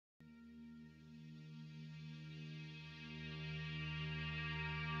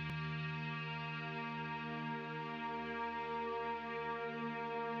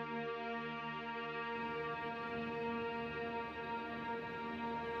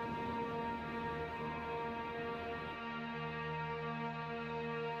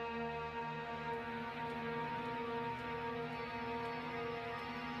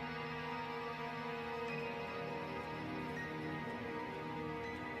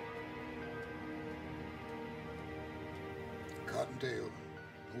tail.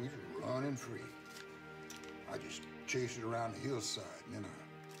 He's running free. I just chase it around the hillside, and then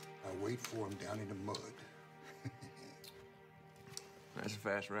I wait for him down in the mud. That's a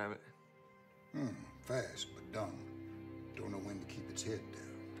fast rabbit. Fast, but dumb. Don't know when to keep its head down.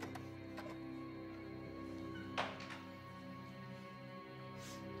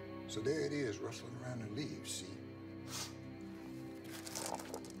 So there it is, rustling around the leaves, see?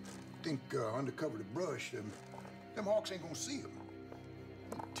 Think under cover of the brush, them hawks ain't gonna see him.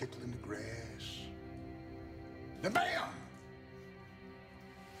 Tickling the grass. Then bam!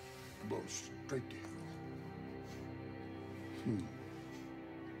 Blows straight to him.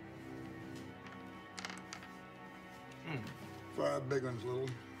 Five big ones, little.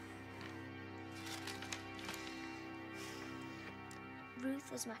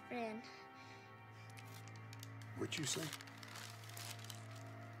 Ruth was my friend. What you say?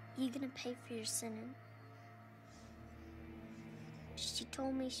 You gonna pay for your sinning? She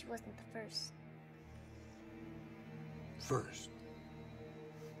told me she wasn't the first. First.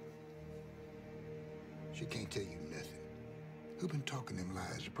 She can't tell you nothing. Who been talking them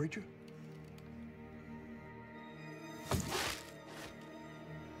lies, the preacher?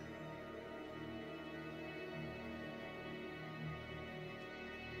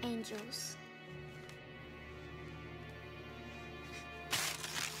 Angels.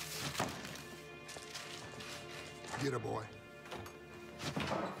 Get her, boy.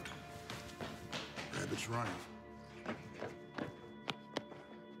 Rabbit's running.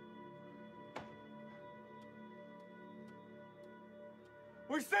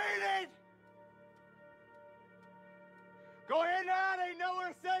 We seen it! Go ahead now, it ain't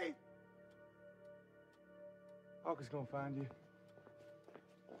nowhere safe. Hawker's gonna find you.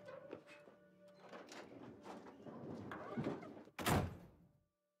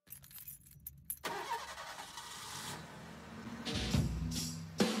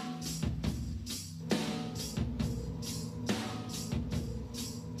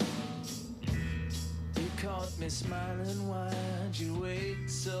 Caught me smiling, why'd you wait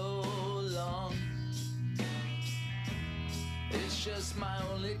so long? It's just my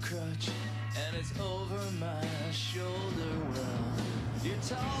only crutch, and it's over my shoulder. Well, you're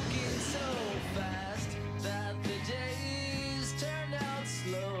talking so fast that the days turned out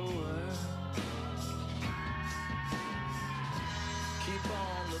slower. Keep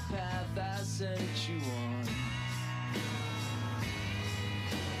on the path I sent you on.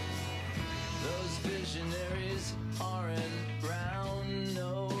 Those visionaries aren't round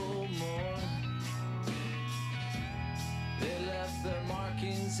no more. They left their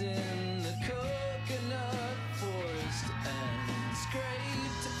markings in the coconut forest and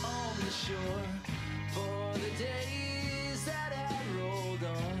scraped on the shore for the days that had rolled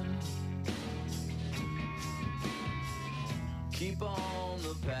on. Keep on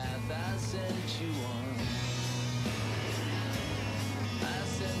the path I sent you on. I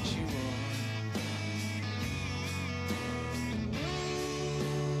sent you on.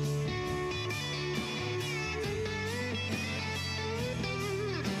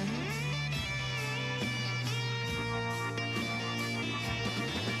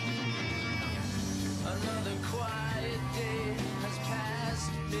 Another quiet day has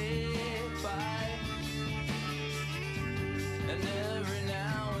passed me by, and every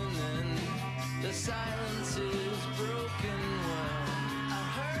now and then the silence is broken. Well, I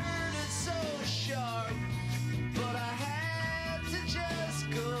heard it so sharp, but I had to just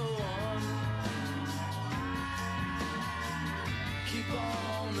go on. Keep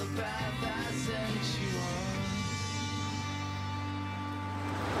on the path I sent you on.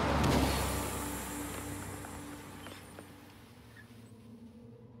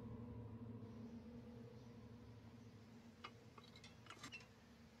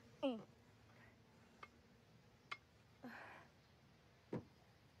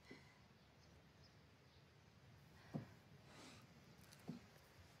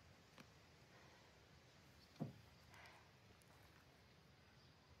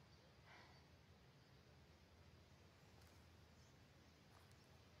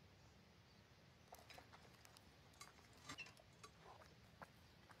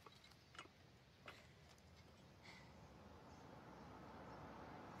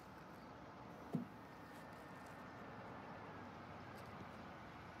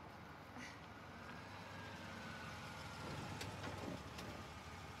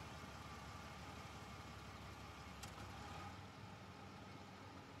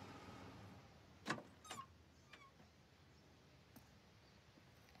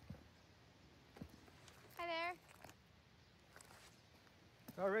 Hi there.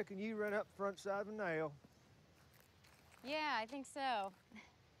 I reckon you run up front side of a nail. Yeah, I think so.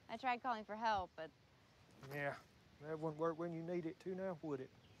 I tried calling for help, but Yeah, that wouldn't work when you need it to now, would it?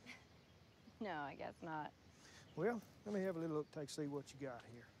 no, I guess not. Well, let me have a little look, take, see what you got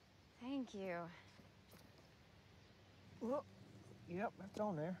here. Thank you. Well, yep, that's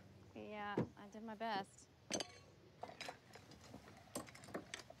on there. Yeah, I did my best.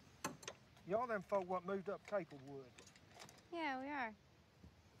 Y'all them folk what moved up Caplewood. Yeah, we are.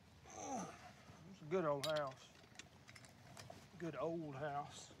 It's a good old house. Good old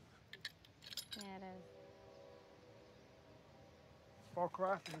house. Yeah, it is. Far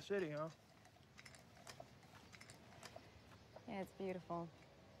cry from the city, huh? Yeah, it's beautiful.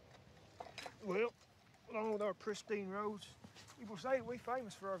 Well, along with our pristine roads, people say we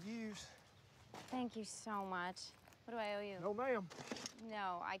famous for our views. Thank you so much. What do I owe you? No, ma'am.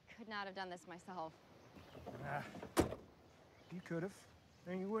 No, I could not have done this myself. Nah, you could have,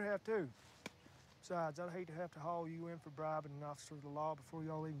 and you would have too. Besides, I'd hate to have to haul you in for bribing an officer of the law before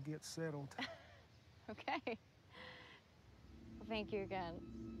y'all even get settled. Okay. Well, thank you again.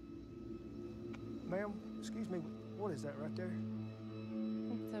 Ma'am, excuse me, what is that right there?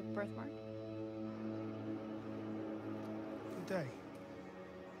 It's a birthmark. Good day.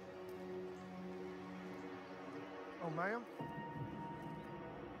 Oh, ma'am?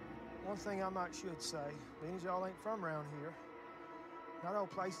 One thing I might should say, being as y'all ain't from around here, not all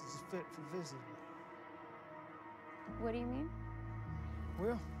places is fit for visiting. What do you mean?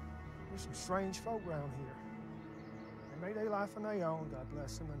 Well, there's some strange folk around here. They make their life on their own, God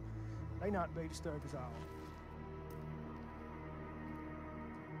bless them, and they not be disturbed at all.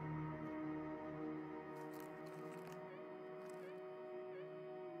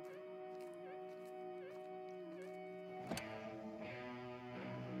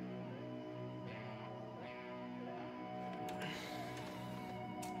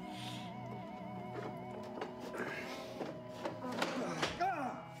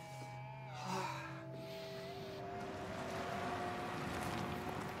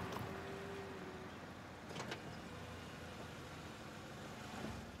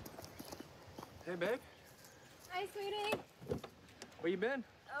 Hey, babe. Hi, sweetie. Where you been?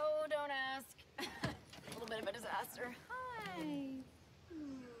 Oh, don't ask. A little bit of a disaster. Hi.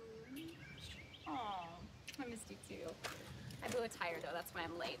 Oh, I missed you too. I blew a tire though, that's why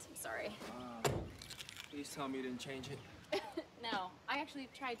I'm late. I'm sorry. Please tell me you didn't change it. No, I actually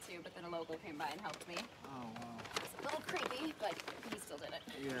tried to, but then a local came by and helped me. Oh, wow. It was a little creepy, but he still did it.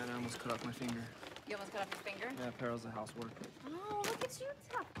 Yeah, and I almost cut off my finger. You almost cut off your finger? Yeah, perils of housework. Oh, look at you,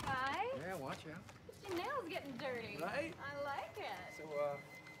 tough guy. Yeah, watch out. Your nails getting dirty. Right? I like it. So,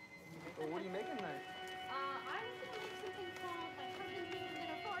 what are you making tonight? I'm just gonna make something called my husband's making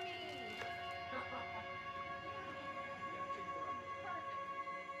dinner for me. Perfect.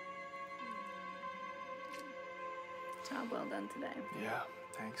 Job well done today. Yeah,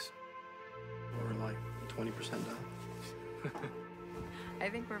 thanks. We're like 20% done. I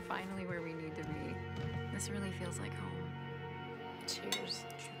think we're finally where we need to be. This really feels like home. Cheers.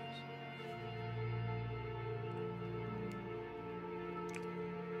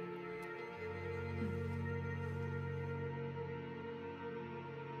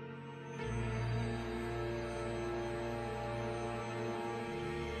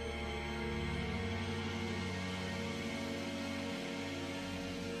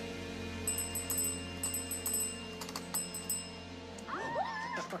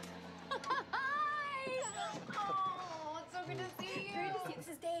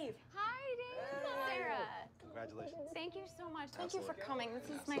 Congratulations. Thank you so much. Thank you for coming. This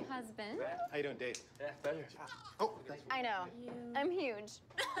is my husband. How you doing, Dave? Yeah, better. Oh, thanks. I know. I'm huge.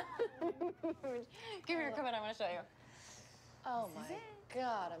 Give me your coat. I want to show you. Oh my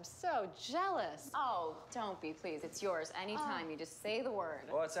God, I'm so jealous. Oh, don't be, please. It's yours. Anytime. You just say the word.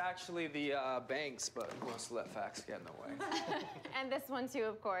 Well, it's actually the bank's, but who wants to let facts get in the way? And this one too,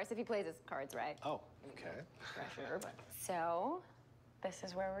 of course, if he plays his cards right. Oh, okay. Pressure, but... So, this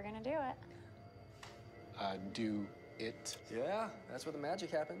is where we're gonna do it. Do it. Yeah, that's where the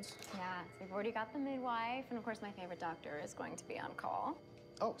magic happens. Yeah, so we've already got the midwife, and of course my favorite doctor is going to be on call.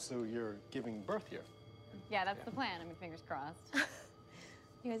 Oh, so you're giving birth here? Yeah, that's the plan. I mean, fingers crossed.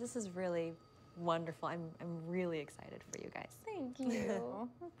 You guys, this is really wonderful. I'm really excited for you guys. Thank you.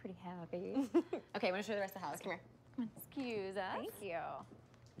 We're pretty happy. Okay, I'm gonna show you the rest of the house. Come here. Come on. Excuse us. Thank you.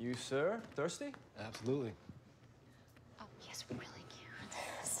 You, sir, thirsty? Absolutely. Oh, yes, really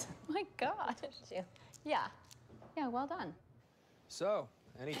cute. My gosh. Yeah. Yeah, well done. So,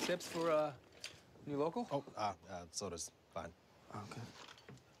 any tips for new local? Oh, soda's fine.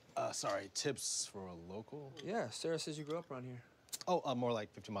 Okay. Sorry, tips for a local? Yeah, Sarah says you grew up around here. Oh, more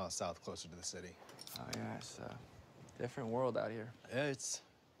like 50 miles south, closer to the city. Oh, yeah, it's Different world out here. Yeah, it's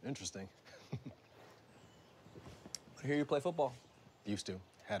interesting. I hear you play football. Used to.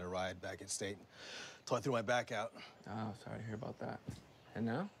 Had a ride back at State. Till I threw my back out. Oh, sorry to hear about that. And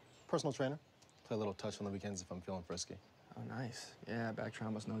now? Personal trainer. Play a little touch on the weekends if I'm feeling frisky. Oh, nice. Yeah, back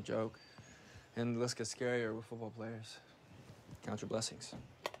trauma's no joke. And the list gets scarier with football players. Count your blessings.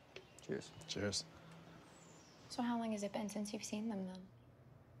 Cheers. Cheers. So how long has it been since you've seen them,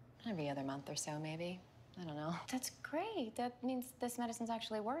 then? Every other month or so, maybe. I don't know. That's great. That means this medicine's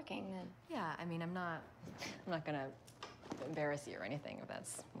actually working, then. Yeah, I mean, I'm not gonna embarrass you or anything if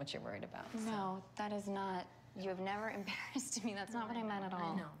that's what you're worried about. So. No, that is not. You have never embarrassed me. That's not what I meant at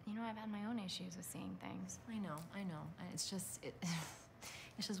all. I know. You know, I've had my own issues with seeing things. I know. It's just,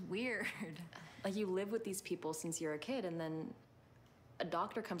 it's just weird. Like, you live with these people since you're a kid, and then a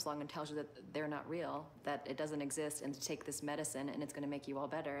doctor comes along and tells you that they're not real, that it doesn't exist, and to take this medicine, and it's gonna make you all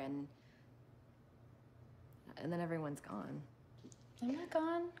better, and then everyone's gone. I'm not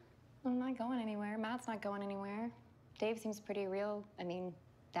gone. I'm not going anywhere. Matt's not going anywhere. Dave seems pretty real. I mean,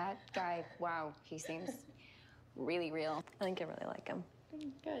 that guy, wow, he seems really real. I think I really like him.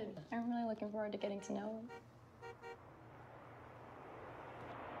 Good. I'm really looking forward to getting to know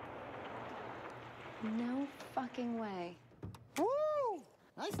him. No fucking way. Woo!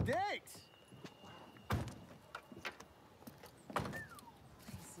 Nice digs.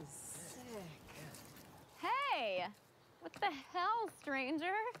 This is sick. Hey! What the hell,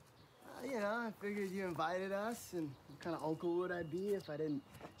 stranger? You know, I figured you invited us, and what kind of uncle would I be if I didn't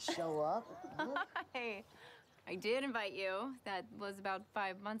show up? Huh? Hey, I did invite you. That was about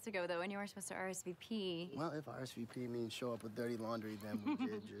 5 months ago, though, and you were supposed to RSVP. Well, if RSVP means show up with dirty laundry, then we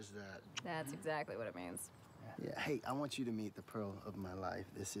did just that. That's exactly what it means. Yeah, hey, I want you to meet the pearl of my life.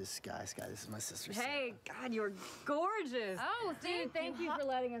 This is Sky. Sky, this is my sister, Sarah. Hey, God, you're gorgeous. Oh, dude, thank you for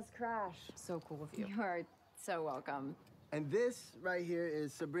letting us crash. So cool of you. You are so welcome. And this right here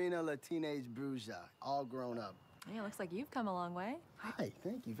is Sabrina La Teenage Bruja, all grown up. Yeah, it looks like you've come a long way. Hi,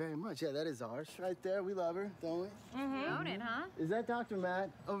 thank you very much. Yeah, that is ours right there. We love her, don't we? Mm-hmm. Own it, huh? Is that Dr. Matt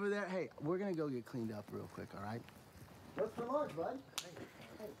over there? Hey, we're gonna go get cleaned up real quick, all right? What's for lunch, bud?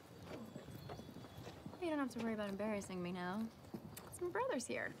 You don't have to worry about embarrassing me now. My brother's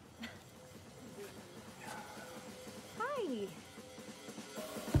here. Hi.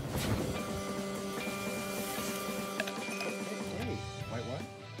 Hey, White wine?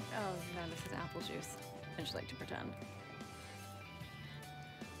 Oh, no, this is apple juice. I just like to pretend.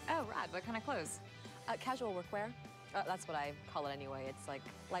 Oh, rad. What kind of clothes? Casual workwear. That's what I call it anyway. It's like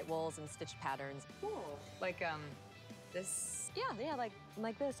light wools and stitched patterns. Cool. Like, this? Yeah,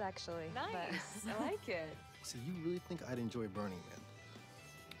 like this, actually. Nice. I like it. So you really think I'd enjoy Burning Man?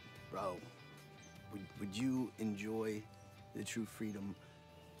 bro, would you enjoy the true freedom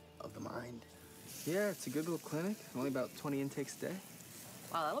of the mind? Yeah, it's a good little clinic. Only about 20 intakes a day.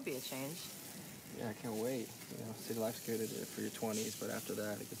 Wow, that'll be a change. Yeah, I can't wait. You know, city life's good for your 20s, but after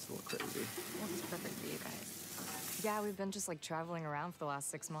that, it gets a little crazy. Well, it's perfect for you guys. Yeah, we've been just like traveling around for the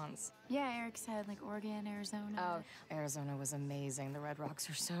last 6 months. Yeah, Eric said like Oregon, Arizona. Oh, Arizona was amazing. The Red Rocks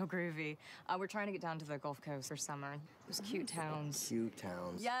are so groovy. We're trying to get down to the Gulf Coast for summer. Those cute towns. Cute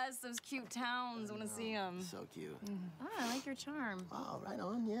towns. Yes, those cute towns. I want to see them. So cute. Oh, I like your charm. Oh, right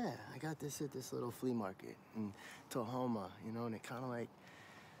on, yeah. I got this at this little flea market in Tahoma, you know, and it kind of like,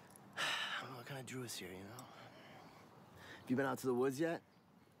 I don't know, it kind of drew us here, you know? Have you been out to the woods yet?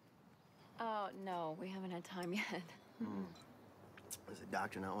 Oh, no, we haven't had time yet. Does the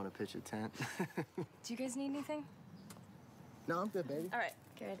doctor not want to pitch a tent? Do you guys need anything? No, I'm good, baby. All right.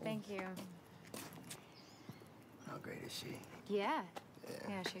 Good, thank you. How great is she? Yeah. Yeah.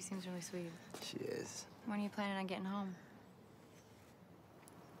 Yeah, she seems really sweet. She is. When are you planning on getting home?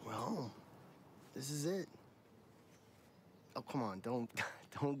 Well, this is it. Oh, come on, don't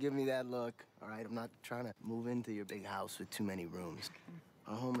give me that look, all right? I'm not trying to move into your big house with too many rooms.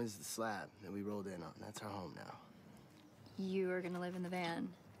 Our home is the slab that we rolled in on. That's our home now. You are gonna live in the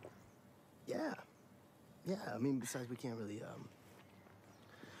van. Yeah. Yeah, I mean, besides, we can't really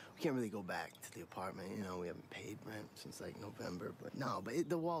go back to the apartment. You know, we haven't paid rent since, like, November. But no,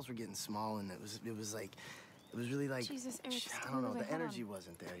 the walls were getting small, and it was really like, Jesus, Eric, I don't know, wait, the hold energy on.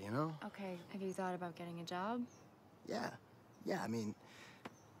 wasn't there, you know? Okay, have you thought about getting a job? Yeah, I mean,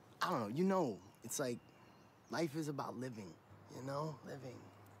 I don't know, you know, it's like, life is about living, you know? Living.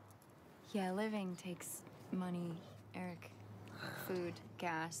 Yeah, living takes money, Eric. Food,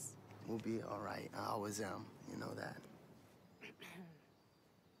 gas. We'll be all right. I always am, you know that.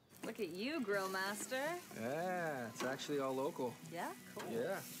 Look at you, grill master. Yeah, it's actually all local. Yeah, cool. Yeah.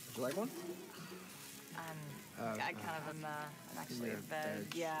 Would you like one? I kind of am actually a bed.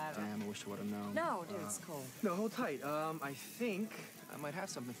 Yeah. Damn, I wish I would have known. No, dude, it's cool. No, hold tight. I think I might have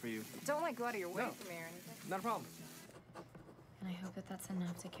something for you. Don't like go out of your way No. for me or anything. Not a problem. And I hope that that's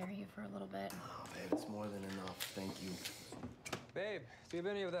enough to carry you for a little bit. Oh, babe, it's more than enough. Thank you. Babe, do you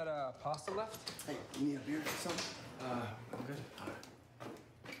have any of that pasta left? Hey, you need a beer or something? I'm good. All right.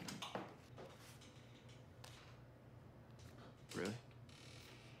 Really?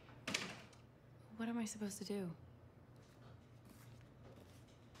 What am I supposed to do?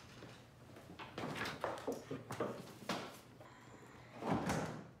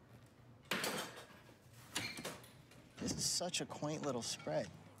 This is such a quaint little spread.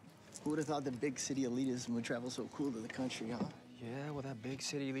 Who would have thought the big city elitism would travel so cool to the country, huh? Yeah, well, that big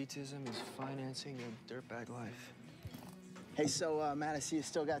city elitism is financing your dirtbag life. Hey, so, Matt, I see you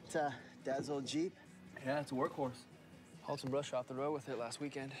still got Dad's old Jeep. Yeah, it's a workhorse. Hauled some brush off the road with it last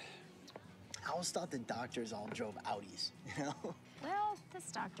weekend. I always thought the doctors all drove Audis, you know? Well,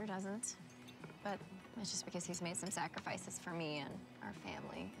 this doctor doesn't. But it's just because he's made some sacrifices for me and our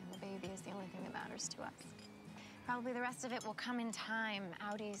family. And the baby is the only thing that matters to us. Probably the rest of it will come in time,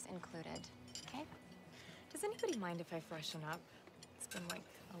 Audis included. Okay? Does anybody mind if I freshen up? It's been like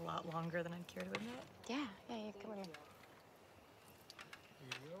a lot longer than I'd care to admit. Yeah, you come here.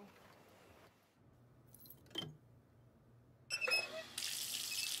 Here you go.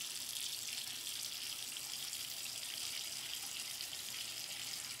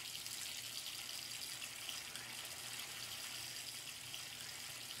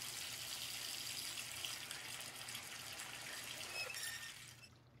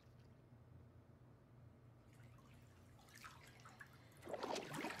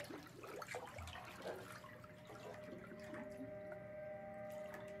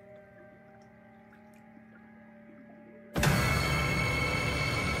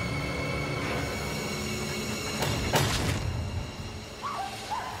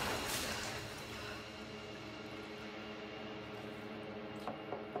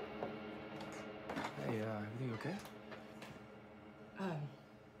 Hey, everything okay?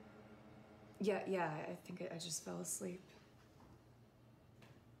 Yeah, I think I just fell asleep.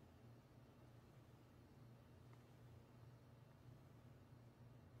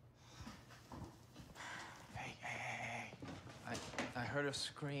 Hey. I heard her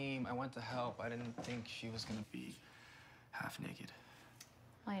scream. I went to help. I didn't think she was gonna be half naked.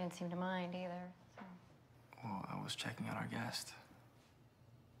 Well, you didn't seem to mind either, so. Well, I was checking on our guest.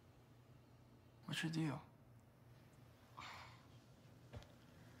 What's your deal?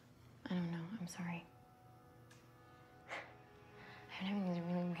 I don't know. I'm sorry. I've been having these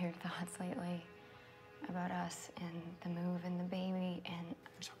really weird thoughts lately about us and the move and the baby and...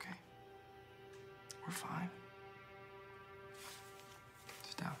 It's okay. We're fine.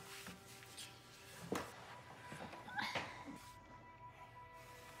 Sit down.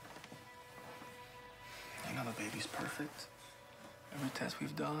 You know the baby's perfect. Every test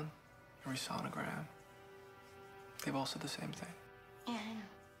we've done, every sonogram, they've all said the same thing. Yeah, I know.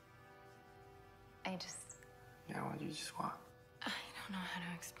 I just... Yeah, well, you just what? I don't know how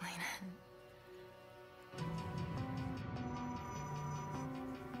to explain it.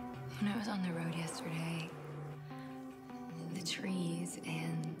 When I was on the road yesterday, the trees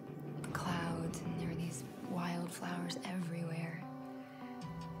and the clouds, and there were these wildflowers everywhere.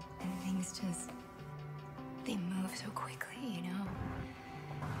 And things just, they move so quickly, you know?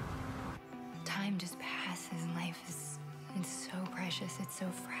 Time just passes and life is, it's so precious, it's so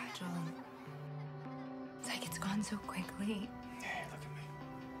fragile. And it's like it's gone so quickly. Hey, look at me.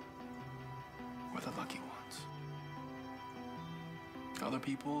 We're the lucky ones. Other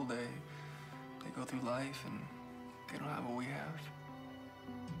people, they go through life and they don't have what we have.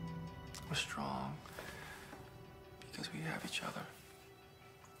 We're strong because we have each other.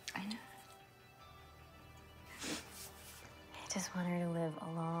 I know. I just want her to live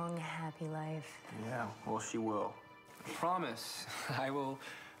a long, happy life. Yeah, well, she will. I promise. I will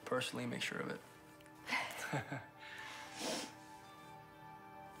personally make sure of it.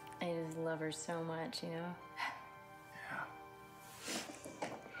 I just love her so much, you know? Yeah.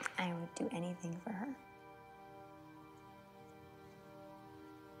 I would do anything for her.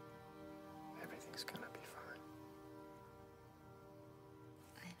 Everything's gonna be fine.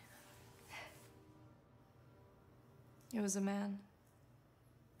 I know. It was a man.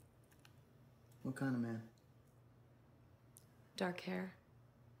 What kind of man? Dark hair.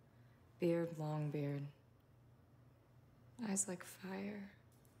 Beard, long beard. Eyes like fire.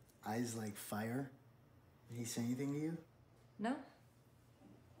 Eyes like fire? Did he say anything to you? No?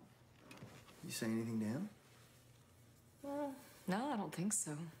 You say anything to him? Well, no, I don't think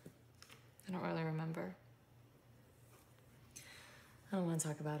so. I don't really remember. I don't want to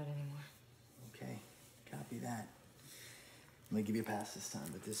talk about it anymore. Okay, copy that. I'm gonna give you a pass this time,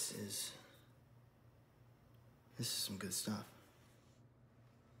 but this is some good stuff.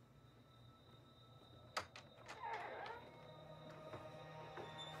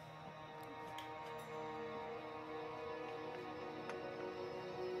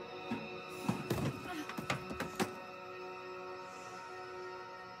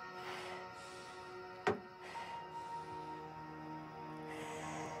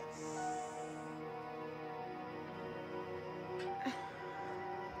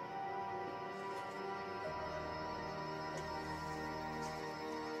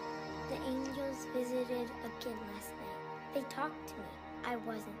 The angels visited again last night. They talked to me. I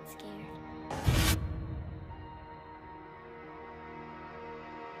wasn't scared.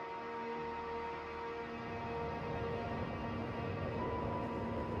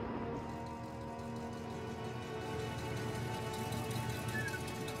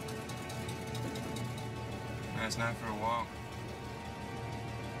 Last night for a walk.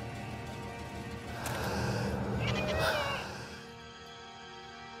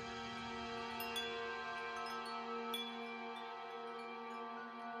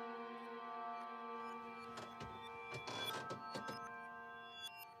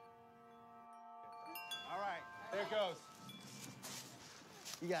 All right, there it goes.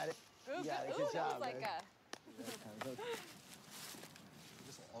 You got it. You got it. Good job, like man.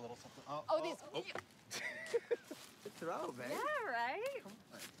 Just a little something. Oh, these. Good throw, man. Yeah, right?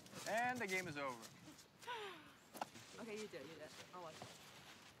 And the game is over. Okay, you do it. I'll watch.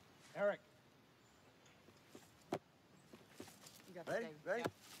 Eric. You got Ready? this, baby. Ready?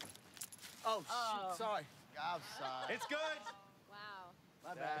 Yeah. Oh, shoot, sorry. I'm sorry. It's good. Wow.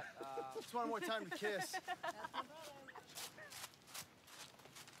 My bad. Just one more time to kiss.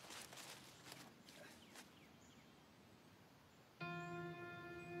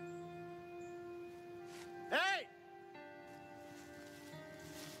 Hey!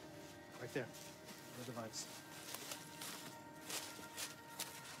 Right there. The device.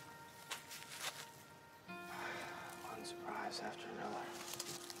 One surprise after another.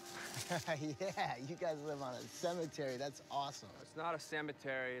 Yeah, you guys live on a cemetery. That's awesome. It's not a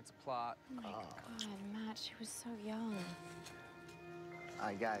cemetery, it's a plot. Oh my God, Matt, she was so young. All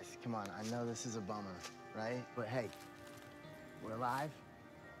right, guys, come on. I know this is a bummer, right? But hey, we're alive,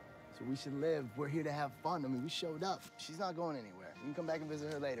 so we should live. We're here to have fun. I mean, we showed up. She's not going anywhere. You can come back and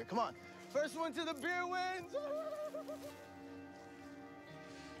visit her later. Come on. First one to the beer wins.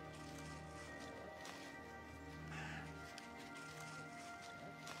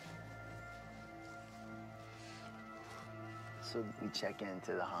 So we check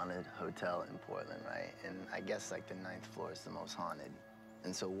into the haunted hotel in Portland, right? And I guess like the 9th floor is the most haunted.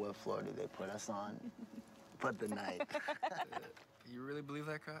 And so what floor do they put us on? But the 9th. You really believe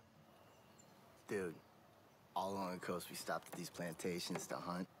that crap? Dude, all along the coast, we stopped at these plantations to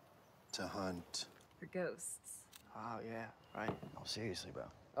hunt. To hunt. For ghosts. Oh, yeah, right. No, seriously, bro.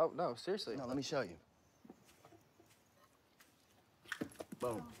 Oh, no, seriously. No, let me show you.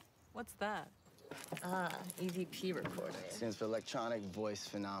 Boom. What's that? EVP recorder. Stands for electronic voice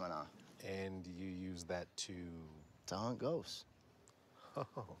phenomena. And you use that to hunt ghosts. Oh.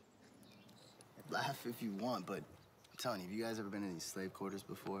 Laugh if you want, but I'm telling you, have you guys ever been in these slave quarters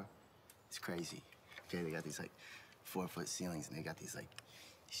before? It's crazy. Okay, they got these like 4-foot ceilings and they got these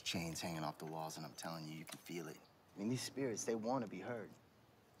chains hanging off the walls, and I'm telling you, you can feel it. I mean, these spirits, they want to be heard.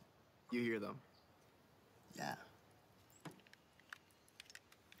 You hear them? Yeah.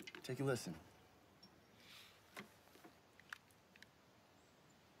 Take a listen.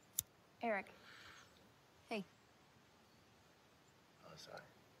 Eric. Hey. Oh, sorry.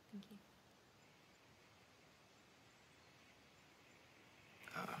 Thank you.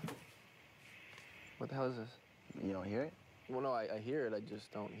 What the hell is this? You don't hear it? Well, no, I hear it. I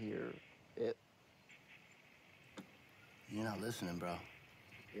just don't hear it. You're not listening, bro.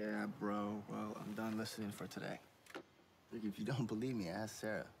 Yeah, bro. Well, I'm done listening for today. Look, if you don't believe me, ask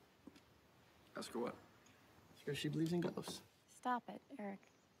Sarah. Ask her what? Ask her if she believes in ghosts. Stop it, Eric.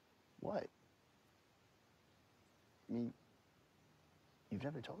 What? I mean, you've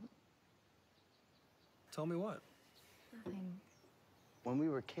never told him? Tell me what? Nothing. When we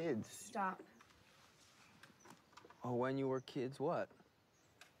were kids. Stop. Oh, when you were kids, what?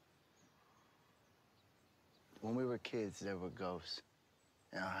 When we were kids, there were ghosts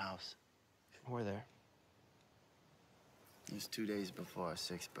in our house. We're there. It was 2 days before our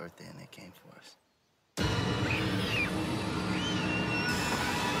 6th birthday, and they came for us.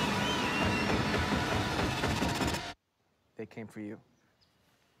 They came for you.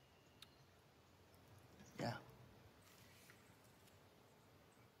 Yeah.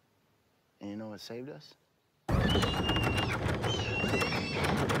 you know what saved us?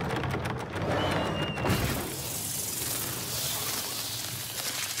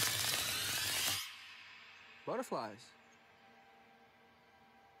 Butterflies.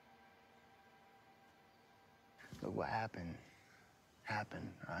 Look, what happened, all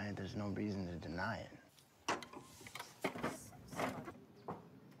right? There's no reason to deny it.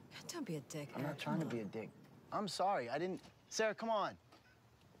 Don't be a dick, I'm Eric. not trying to be a dick. I'm sorry, I didn't... Sarah, come on.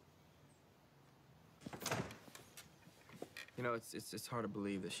 You know, it's hard to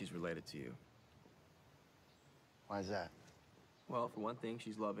believe that she's related to you. Why is that? Well, for one thing,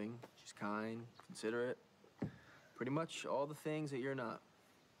 she's loving, she's kind, considerate. Pretty much all the things that you're not.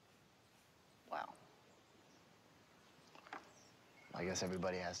 Wow. I guess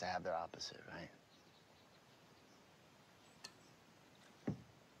everybody has to have their opposite, right?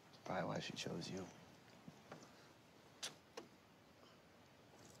 Probably why she chose you.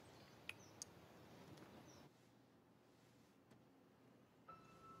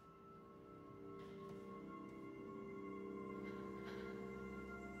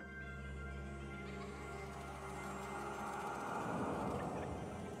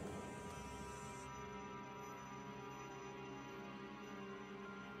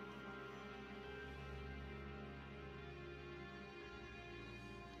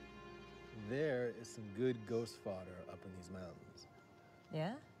 There is some good ghost fodder up in these mountains.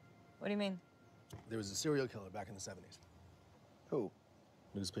 Yeah? What do you mean? There was a serial killer back in the 70s. Who?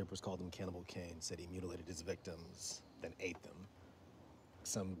 Newspapers called him Cannibal Cain, said he mutilated his victims, then ate them.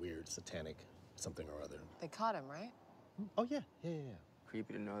 Some weird satanic something or other. They caught him, right? Oh, yeah.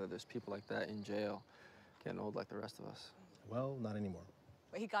 Creepy to know that there's people like that in jail, getting old like the rest of us. Well, not anymore.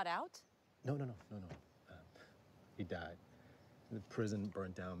 Wait, he got out? No. He died. The prison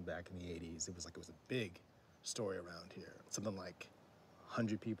burnt down back in the 80s. It was a big story around here. Something like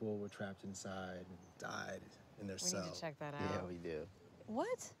 100 people were trapped inside and died in their cell. We need to check that out. Yeah, we do.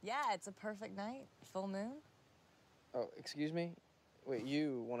 What? Yeah, it's a perfect night. Full moon. Oh, excuse me? Wait,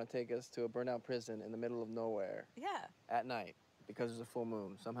 you want to take us to a burnout prison in the middle of nowhere Yeah. at night because there's a full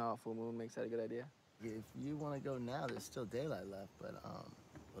moon. Somehow a full moon makes that a good idea? If you want to go now, there's still daylight left, but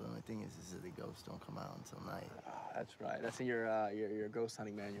the only thing is that the ghosts don't come out until night. That's right. That's in your ghost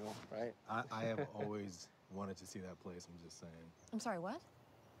hunting manual, right? I have always wanted to see that place, I'm just saying. I'm sorry, what?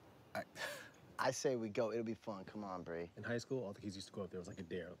 I say we go. It'll be fun. Come on, Bree. In high school, all the kids used to go up there. It was like a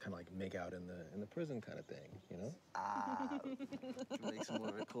dare, kind of like make out in the prison kind of thing, you know? Make some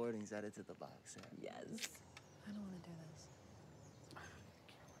more recordings, add it to the box. Yes. I don't want to do this.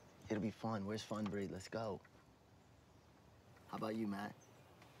 It'll be fun. Where's fun, Bree? Let's go. How about you, Matt?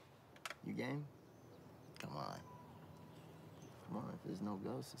 You game? Come on. Come on. If there's no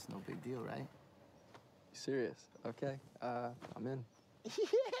ghosts, it's no big deal, right? You serious? Okay. I'm in.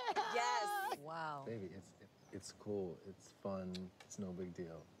 Yes! Wow. Baby, it's cool. It's fun. It's no big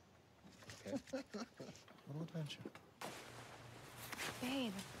deal. Okay? Little adventure.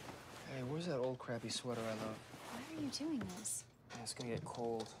 Babe, Hey, where's that old crappy sweater I love? why are you doing this? Yeah, it's gonna get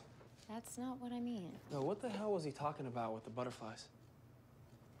cold. That's not what I mean. No, what the hell was he talking about with the butterflies?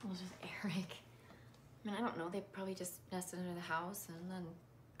 Well, just Eric. I mean, I don't know. They probably just nested under the house and then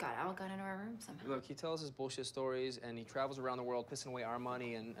got into our room somehow. Look, he tells his bullshit stories and he travels around the world pissing away our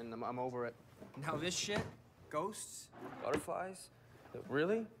money and I'm over it. Now this shit? Ghosts? Butterflies?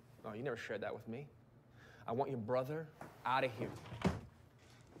 Really? No, you never shared that with me. I want your brother out of here.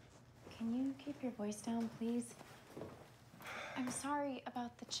 Can you keep your voice down, please? I'm sorry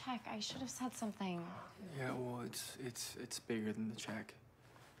about the check. I should have said something. Yeah, well, it's bigger than the check.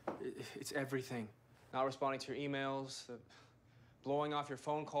 It's everything. Not responding to your emails, the blowing off your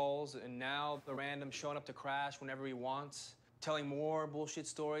phone calls, and now the random showing up to crash whenever he wants, telling more bullshit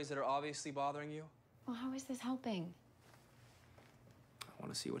stories that are obviously bothering you. Well, how is this helping? I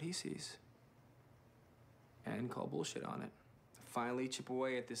want to see what he sees and call bullshit on it. Finally chip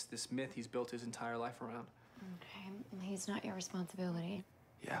away at this myth he's built his entire life around. Okay, he's not your responsibility.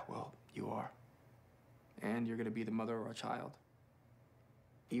 Yeah, well, you are. And you're gonna be the mother of our child.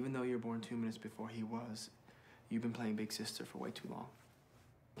 Even though you're born 2 minutes before he was, you've been playing big sister for way too long.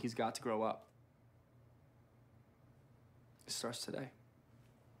 He's got to grow up. It starts today.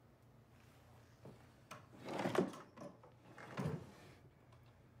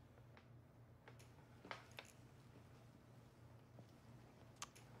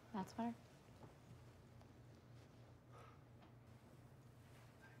 That's better.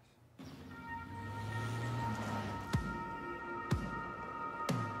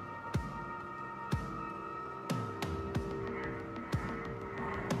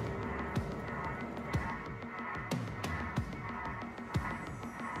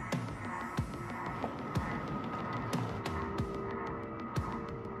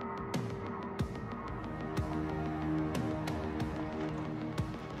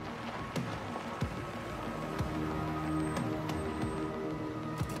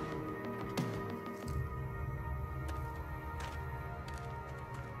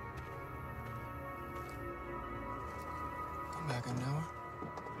 like I know her?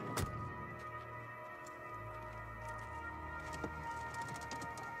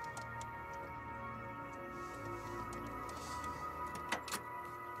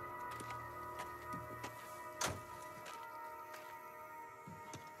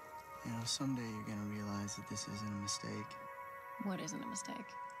 You know, someday you're gonna realize that this isn't a mistake. What isn't a mistake?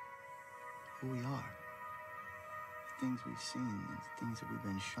 Who we are. The things we've seen and the things that we've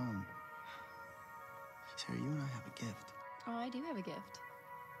been shown. Sarah, you and I have a gift. Oh, I do have a gift.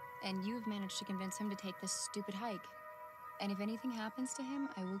 And you've managed to convince him to take this stupid hike. And if anything happens to him,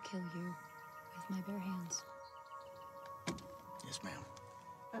 I will kill you with my bare hands. Yes,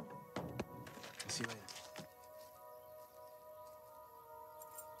 ma'am. See you later.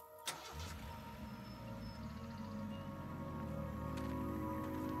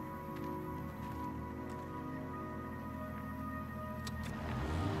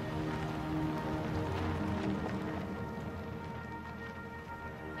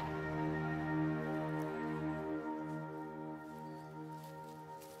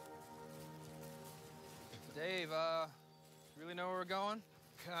 Dave, really know where we're going?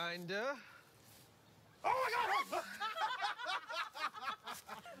 Kinda. Oh my God!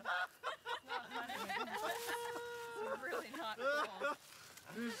 Really not cool.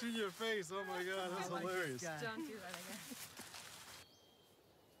 Just in your face. Oh my God, that's hilarious. Don't do that again.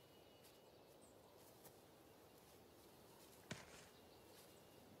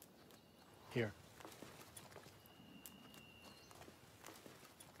 Here.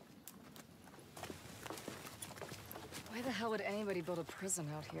 Why the hell would anybody build a prison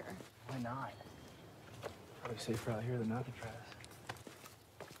out here? Why not? Probably safer out here than Alcatraz.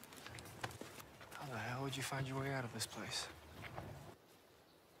 How the hell would you find your way out of this place?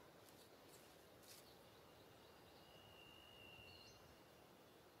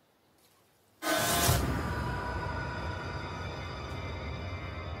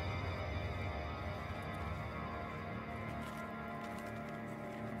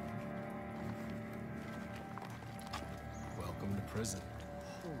 Welcome to prison.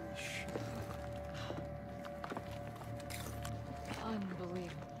 Holy shit.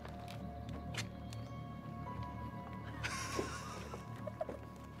 Unbelievable.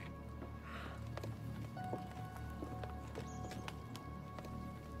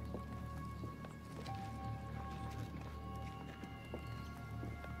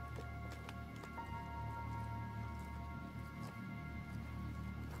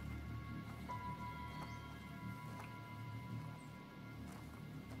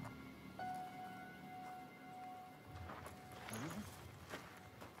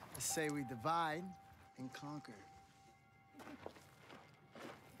 I say we divide and conquer.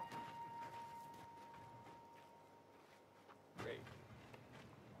 Great.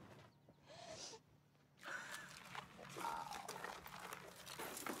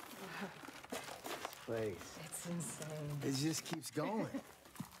 Place. It's insane. It just keeps going.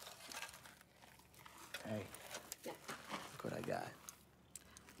 Hey, look what I got.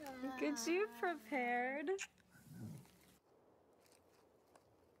 Look at you prepared.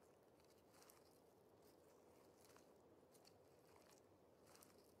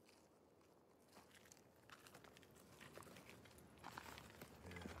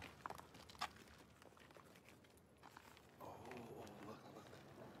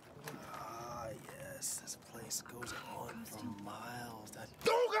 Ah, yes, this place goes on for miles. That...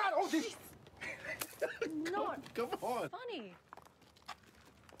 Oh God! Oh, this... Not Come on. funny.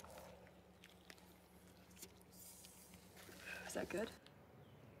 Is that good?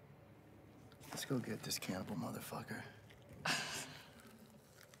 Let's go get this cannibal motherfucker.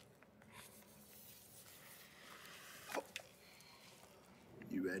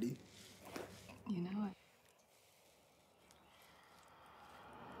 You ready? You know it.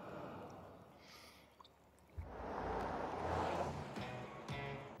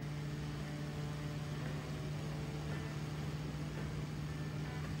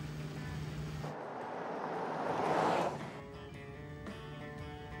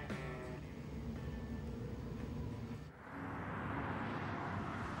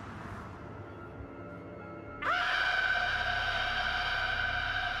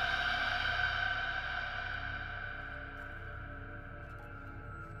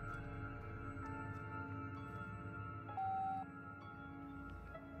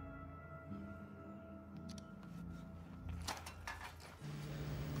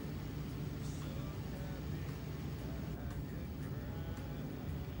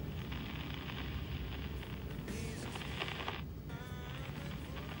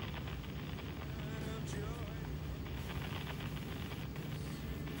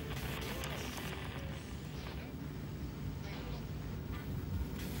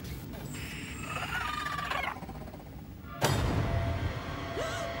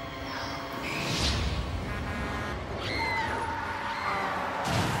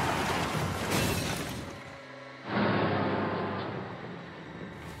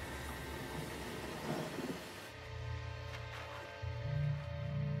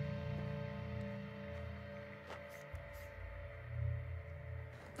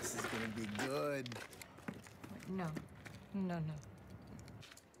 be good. No. No.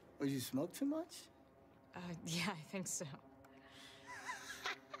 Would you smoke too much? Yeah, I think so.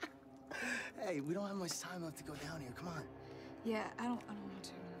 Hey, we don't have much time left to go down here. Come on. Yeah, I don't want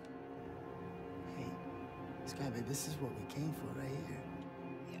to. Hey, Sky, babe, this is what we came for right here.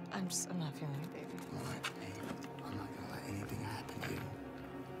 Yeah, I'm not feeling it, baby. Come on, hey, I'm not gonna let anything happen to you.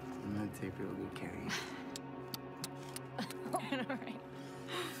 I'm gonna take real good care of you. All right. Okay?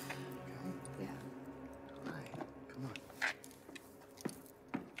 Yeah. All right, come on.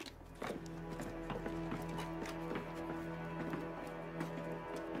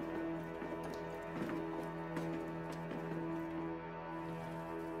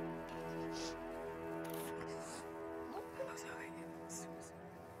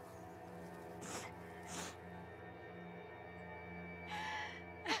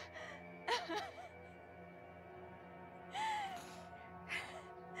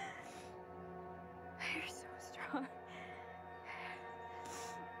 You're so strong.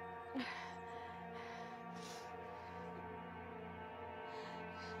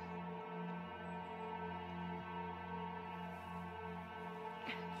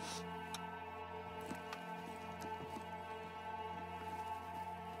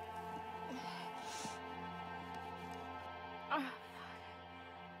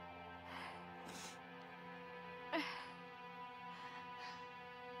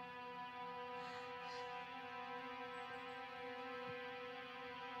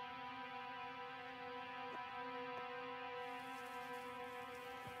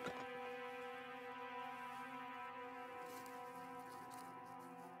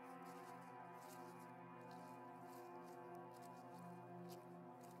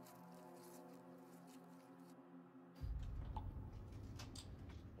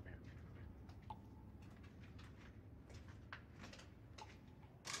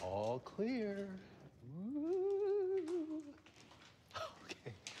 All clear. Woo.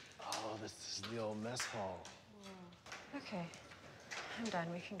 Okay. Oh, this is the old mess hall. Okay, I'm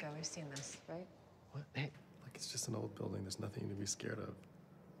done. We can go. We've seen this, right? What? Hey, like it's just an old building. There's nothing to be scared of.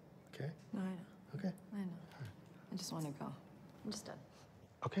 Okay? No, I know. Okay. I know. I just want to go. I'm just done.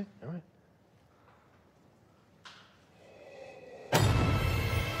 Okay, all right.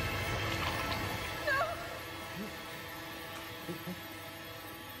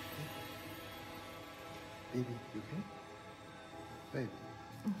 Baby, you okay? Babe.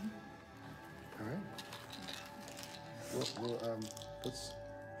 All right.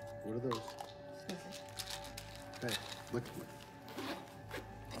 What are those? Hey, look.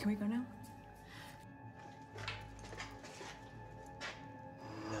 Can we go now?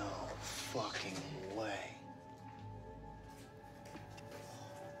 No fucking way.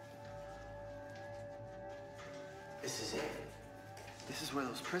 This is it. This is where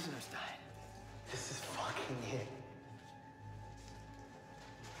those prisoners died. This is fucking it.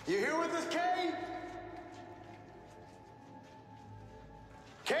 You here with us, Kane?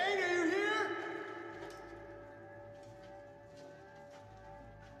 Kane, are you here?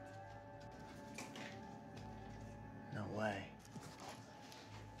 No way.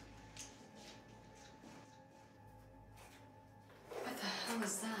 What the hell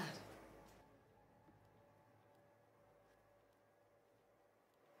is that?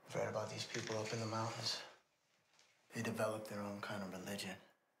 I've read about these people up in the mountains. They developed their own kind of religion.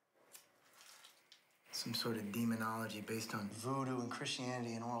 Some sort of demonology based on voodoo and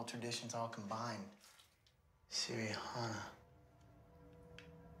Christianity and oral traditions all combined. Syriana.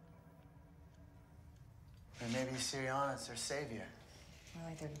 Or maybe Syriana's their savior. More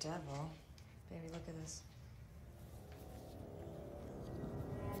like their devil. Baby, look at this.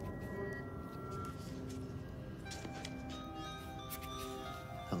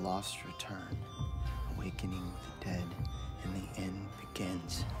 The lost return, awakening the dead, and the end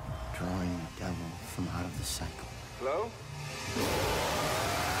begins, drawing the devil from out of the cycle. Hello?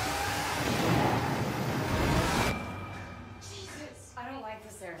 Jesus! I don't like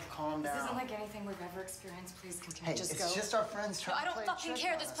this, Eric. Calm down. This isn't like anything we've ever experienced. Please, can we just go? It's just our friends trying I to don't play a fucking trick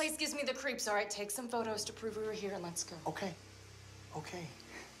care. on This us. place gives me the creeps, all right? Take some photos to prove we were here and let's go. Okay. Okay.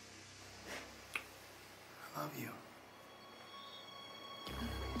 I love you.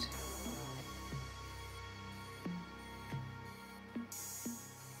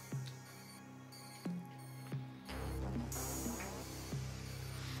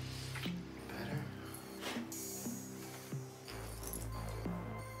 Better?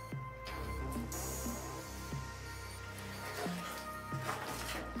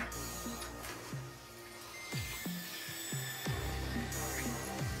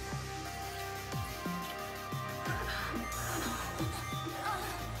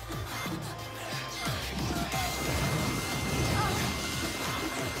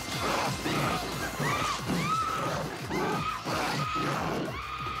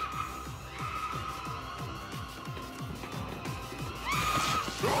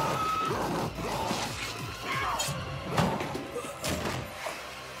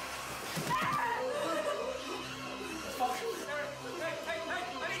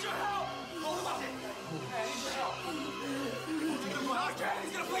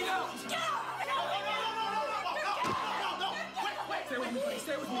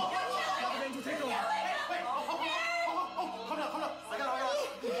 Stay with me. Have Angel take over. Wait. Calm down. I got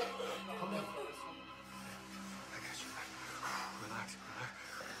it. Calm down. I got you. Relax.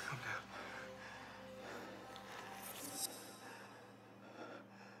 Calm down.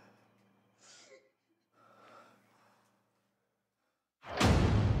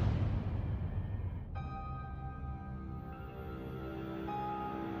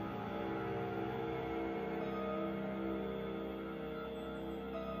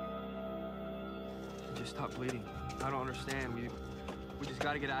 Just stop bleeding. I don't understand. We just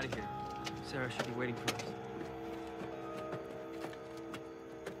gotta get out of here. Sarah should be waiting for us.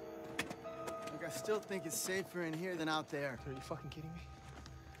 Look, I still think it's safer in here than out there. Are you fucking kidding me?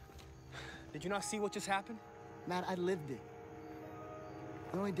 Did you not see what just happened? Matt, I lived it.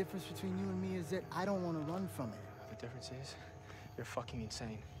 The only difference between you and me is that I don't want to run from it. The difference is you're fucking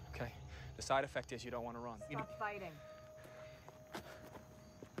insane, okay? The side effect is you don't want to run. Stop fighting.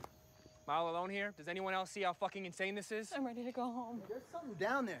 Am I all alone here? Does anyone else see how fucking insane this is? I'm ready to go home. There's something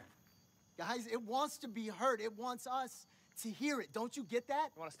down there. Guys, it wants to be heard. It wants us to hear it. Don't you get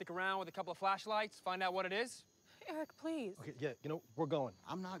that? You want to stick around with a couple of flashlights, find out what it is? Eric, please. Okay, yeah, you know, we're going.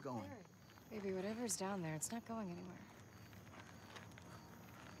 I'm not going. Baby, whatever's down there, it's not going anywhere.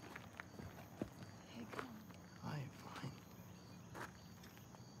 Hey, come on. All right, fine.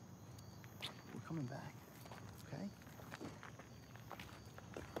 We're coming back, okay?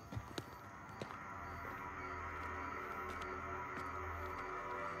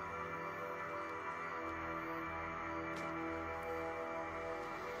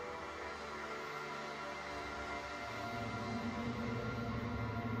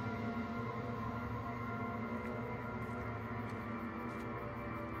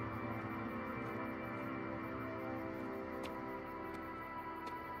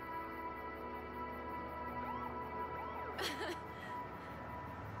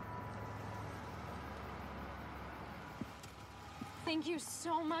 Thank you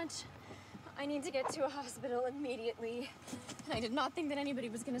so much. I need to get to a hospital immediately. I did not think that anybody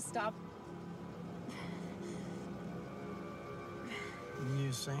was gonna stop.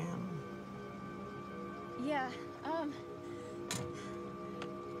 You, Sam? Yeah, I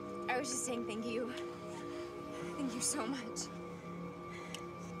was just saying thank you. Thank you so much.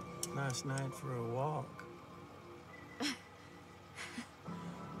 Nice night for a walk.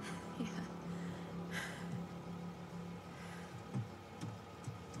 Yeah.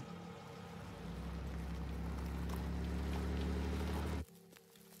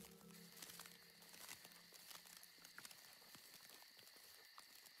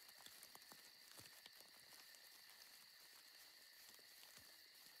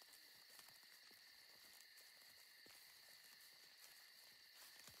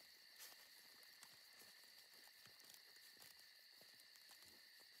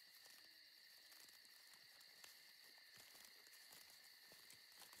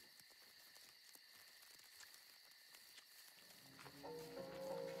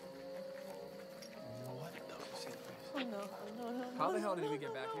 Oh, no. How the hell did we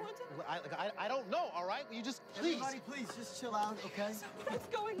get back here? I don't know, all right? You just, please. Everybody, please, just chill out, okay? What's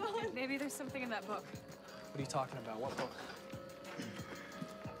going on? Maybe there's something in that book. What are you talking about? What book?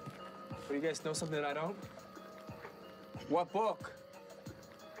 Do you guys know something that I don't? What book?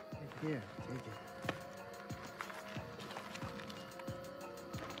 Here, take it.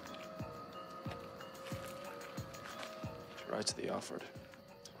 She writes the offered.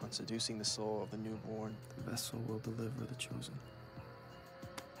 On seducing the soul of the newborn. The vessel will deliver the chosen.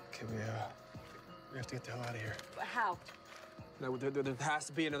 Okay, we have to get the hell out of here. But how? No, there has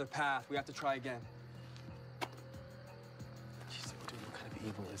to be another path. We have to try again. Jeez, dude, what kind of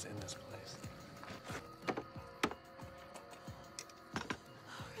evil is in this place?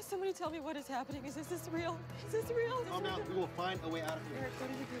 Somebody tell me what is happening. Is this real? Is this real? Calm down. We will find a way out of here. Eric, what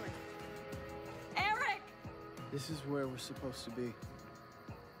are you doing? Eric! This is where we're supposed to be.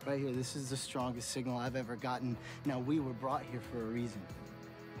 Right here, this is the strongest signal I've ever gotten. Now, we were brought here for a reason.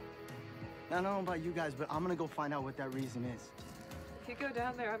 Now, I don't know about you guys, but I'm gonna go find out what that reason is. If you go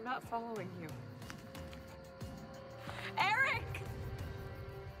down there, I'm not following you. Eric!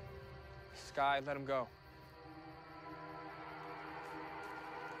 Sky, let him go.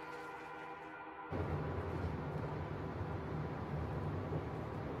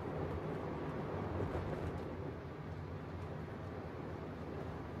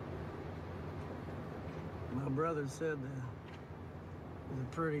 My brother said that there's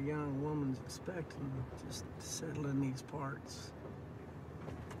a pretty young woman's expecting just to settle in these parts.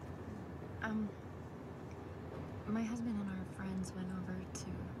 My husband and our friends went over to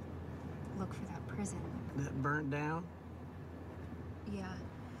look for that prison. That burnt down? Yeah.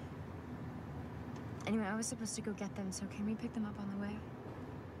 Anyway, I was supposed to go get them, so can we pick them up on the way?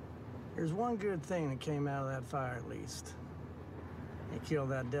 There's one good thing that came out of that fire, at least. They killed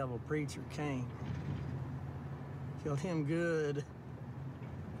that devil preacher, Cain. Killed him good.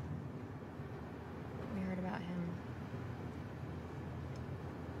 We heard about him.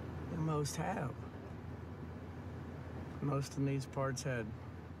 And most have. Most in these parts had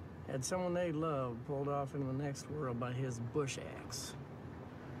someone they loved pulled off into the next world by his bush axe.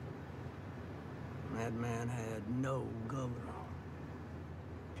 That man had no governor.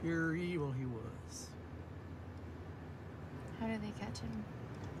 Pure evil he was. How did they catch him?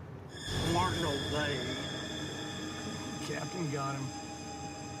 Weren't no they. Captain got him.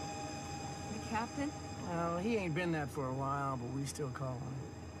 The captain? Well, he ain't been that for a while, but we still call him.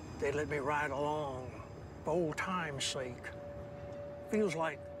 They let me ride along, for old time's sake. Feels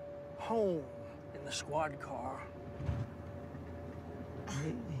like home in the squad car.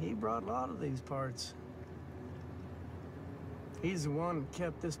 He brought a lot of these parts. He's the one that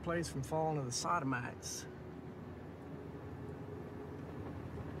kept this place from falling to the sodomites.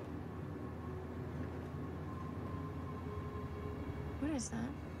 What is that?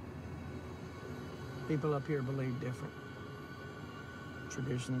 People up here believe different.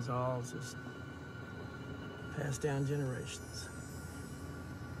 Traditions all just passed down generations.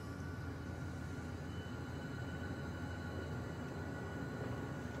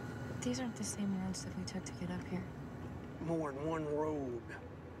 These aren't the same roads that we took to get up here. More than one road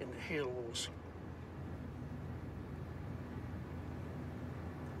in the hills.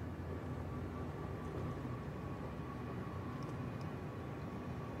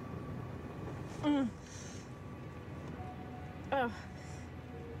 Oh.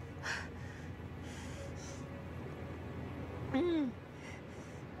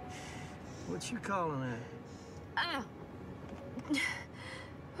 What you calling that? Ah.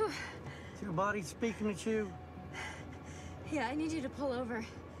 Is your body speaking at you? Yeah, I need you to pull over.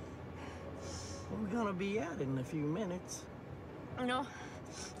 We're gonna be at it in a few minutes. No,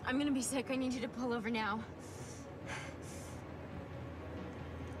 I'm gonna be sick. I need you to pull over now.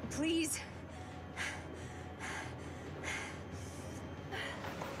 Please.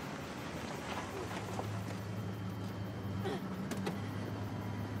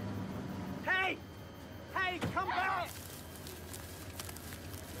 Hey! Hey, come back!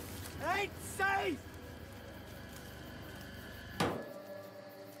 It ain't safe!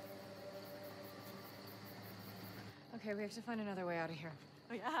 Okay, we have to find another way out of here.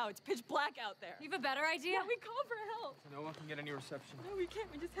 Oh, yeah, how? It's pitch black out there. You have a better idea? Yeah, we called for help. No one can get any reception. No, we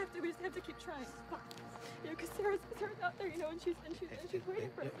can't. We just have to keep trying. Yeah, because Sarah's out there, you know, and she's waiting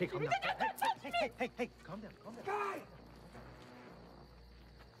for us. Hey, calm down. Hey, calm down, calm down. Guy!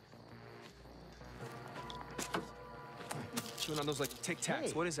 Chewing on those like Tic Tacs.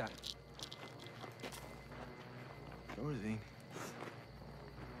 Hey. What is that? Dorothy.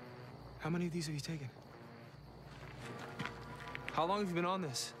 How many of these have you taken? How long have you been on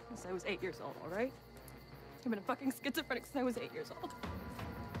this? Since I was 8 years old, all right? I've been a fucking schizophrenic since I was 8 years old.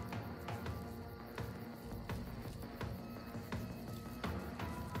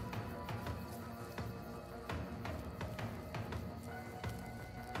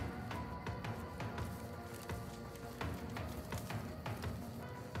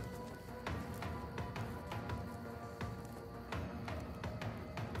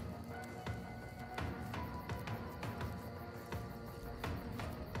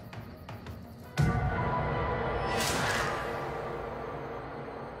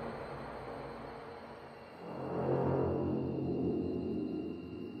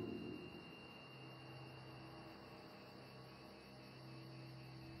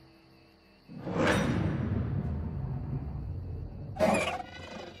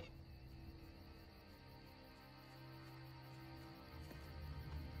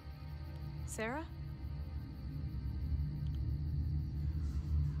 Sarah?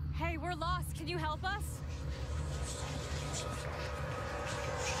 Hey, we're lost. Can you help us?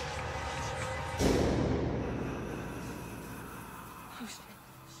 Oh, shit.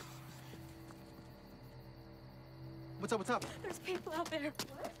 What's up? There's people out there.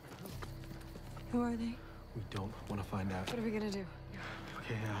 What? Who are they? We don't want to find out. What are we gonna do?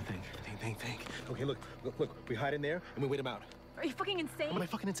 Okay, think. Okay, look. We hide in there and we wait them out. Are you fucking insane? Am I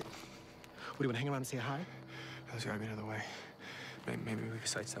fucking insane? What, do you want to hang around and say hi? Let's grab me another way. Maybe we can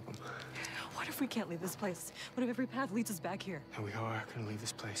sidestep them. What if we can't leave this place? What if every path leads us back here? And we are gonna leave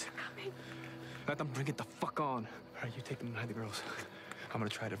this place. Coming. Let them bring it the fuck on. All right, you take them and hide the girls. I'm gonna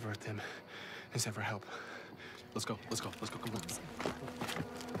try to divert them and send for help. Let's go, come on.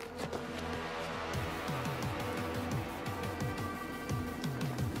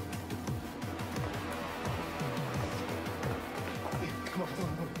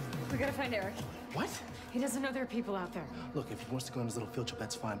 We gotta find Eric. What? He doesn't know there are people out there. Look, if he wants to go on his little field trip,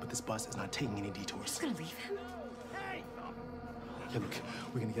 that's fine, but this bus is not taking any detours. He's gonna leave him? Yeah, look,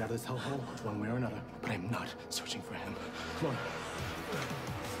 we're gonna get out of this hellhole one way or another, but I'm not searching for him. Come on.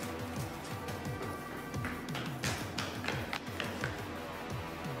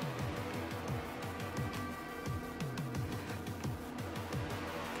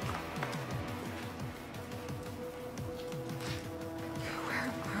 Where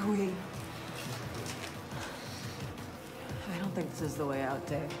are we? I don't think this is the way out,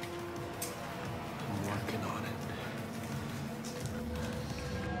 Dave. I'm working on it.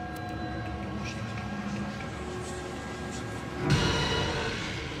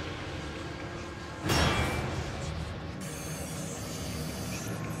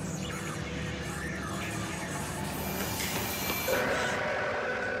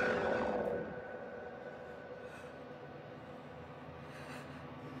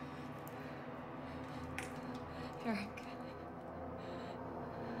 Eric.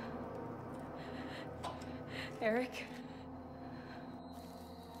 Eric.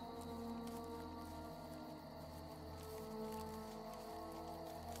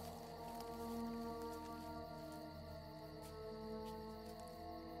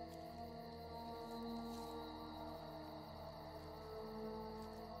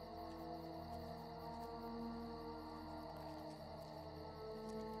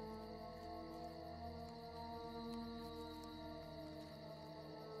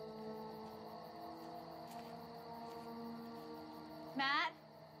 Matt?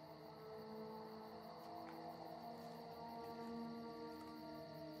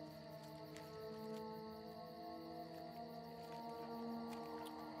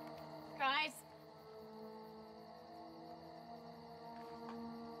 Guys?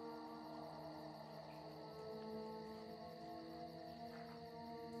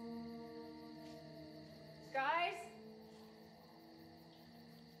 Guys?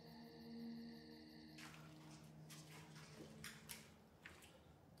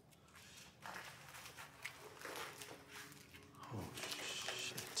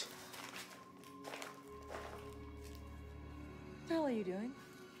 Shit. What the hell are you doing?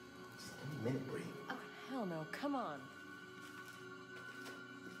 Any minute, Bree. Oh, hell no. Come on.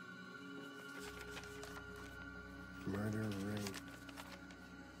 Murder, rape,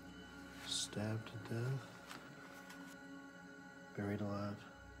 stabbed to death, buried alive.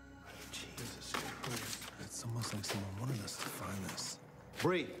 Jesus Christ. It's almost like someone wanted us to find this.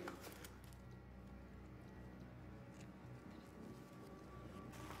 Bree!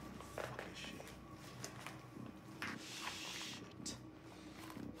 Fuck is she? Shit.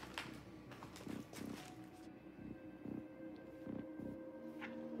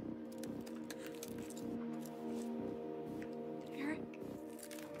 Eric.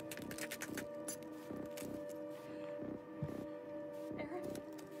 Eric.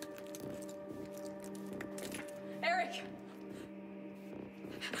 Eric.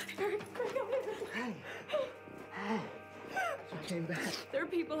 Eric, come here. Hey. Hey. You came back. There are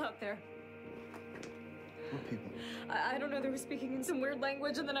people out there. What people? I don't know, they were speaking in some weird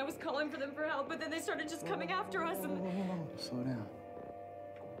language, and then I was calling for them for help, but then they started just coming after us, and Slow down.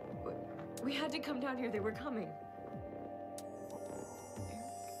 we had to come down here. They were coming.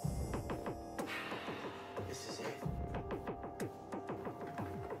 This is it.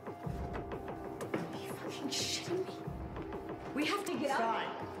 Are you fucking shitting me? We have to get out.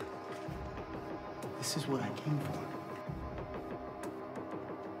 This is what I came for.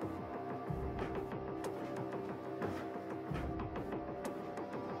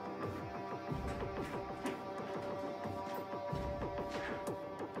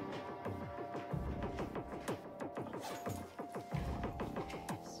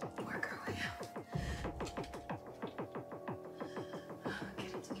 Work our way out. Get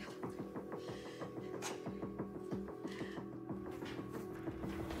it together.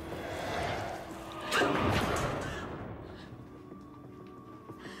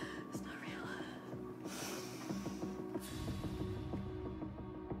 It's not real.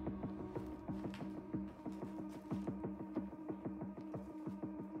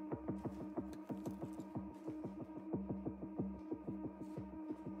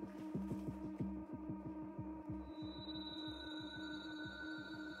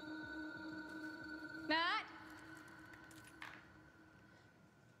 Matt?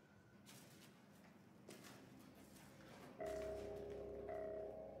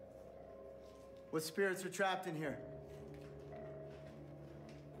 What spirits are trapped in here?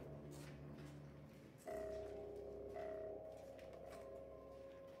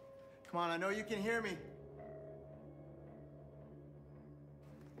 Come on, I know you can hear me.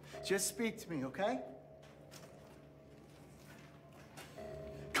 Just speak to me, okay?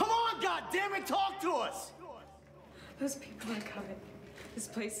 Come on, goddammit, talk to us! Those people are coming. This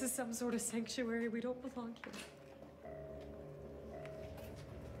place is some sort of sanctuary. We don't belong here.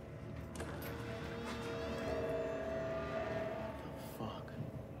 Fuck.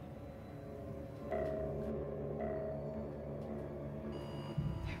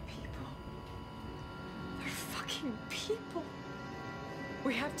 They're people. They're fucking people.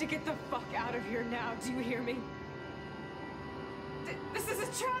 We have to get the fuck out of here now. Do you hear me? This is a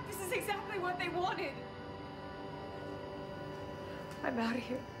trap. This is exactly what they wanted. I'm out of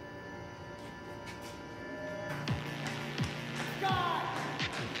here. Scott!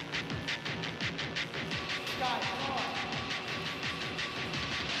 Scott, come on.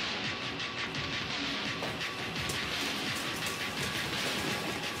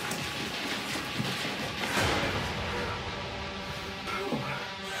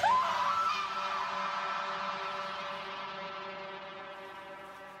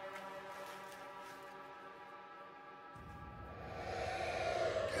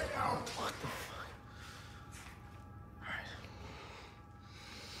 What the fuck? All right.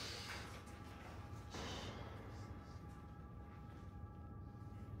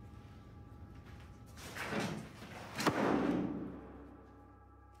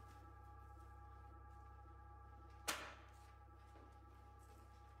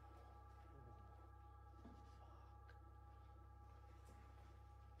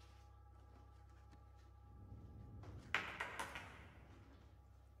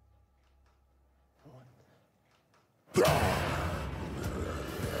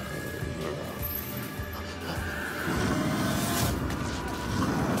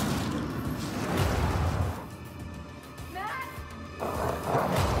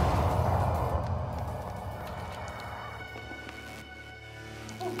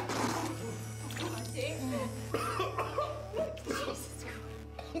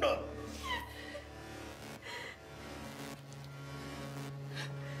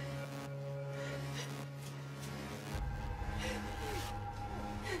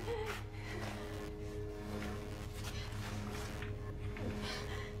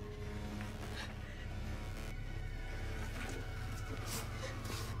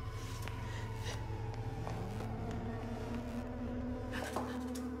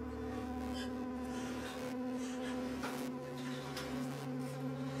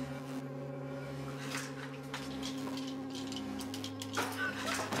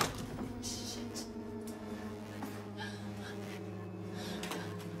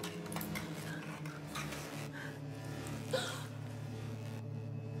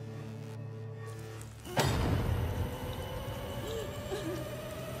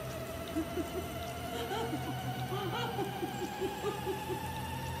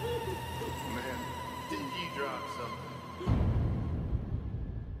 Man, did you drop something?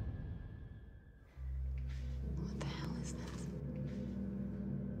 What the hell is this?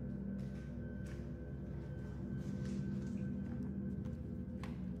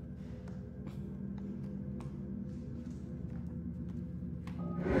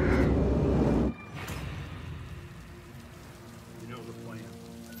 You know the plan.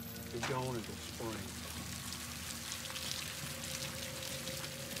 We're going until spring.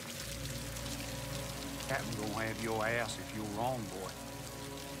 Captain gonna have your ass if you're wrong, boy.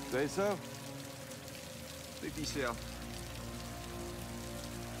 Say so. Speak for yourself.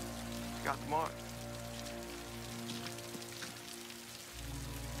 Got the mark.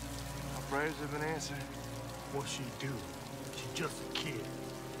 Our prayers have been answered. What's she do? She's just a kid.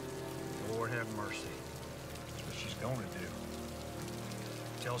 Lord have mercy. That's what she's gonna do.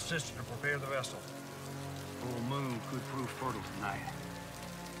 Tell sister to prepare the vessel. Full moon could prove fertile tonight.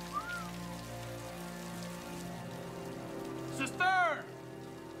 Sister!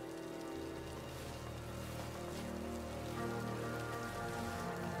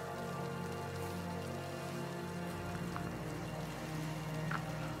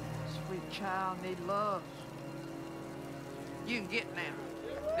 Sweet child need love. You can get now.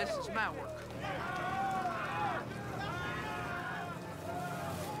 This is my work.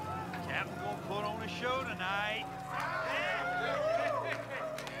 Captain gonna put on a show tonight.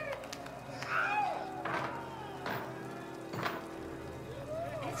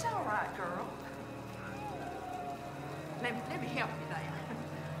 It's all right, girl. Let me help you there.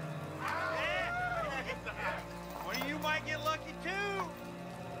 One of you might get lucky too.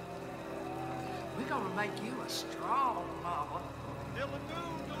 We're gonna make you a strong mama. Till the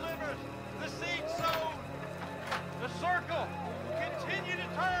moon delivers the seed sown. The circle will continue to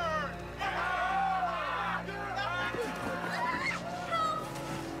turn.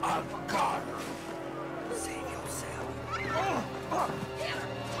 I've got her. Save yourself.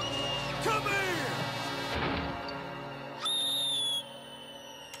 Come here!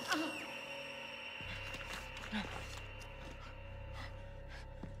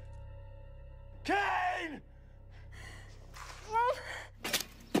 Kane!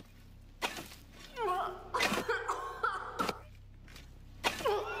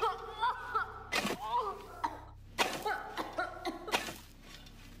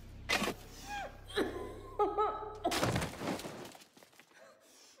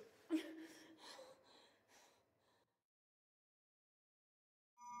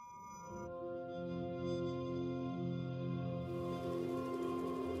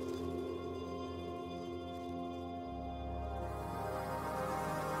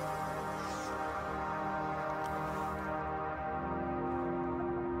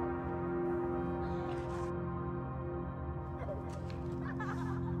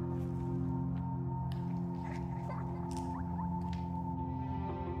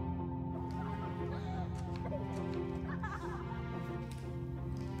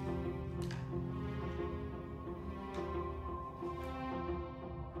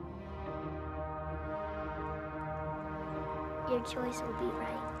 Your choice will be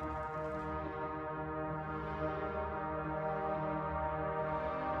right.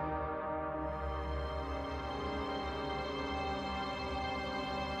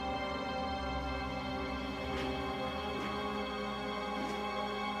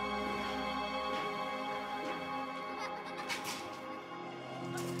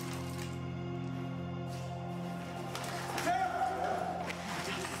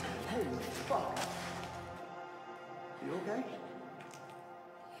 Holy fuck. You okay?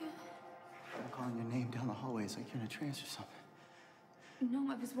 Yeah. I'm calling your name down the hallway. It's like you're in a trance or something.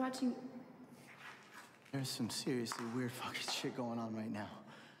 No, I was watching. There's some seriously weird fucking shit going on right now.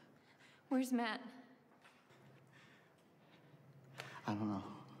 Where's Matt? I don't know.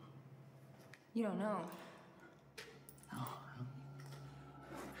 You don't know. No.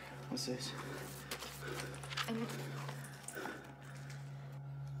 What's this?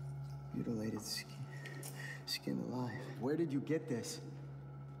 Mutilated skin alive. Where did you get this?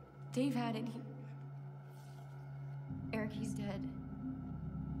 Dave had it. Eric, he's dead.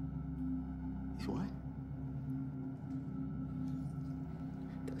 He's what?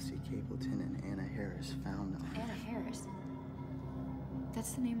 Dusty Capleton and Anna Harris found them. Anna Harris?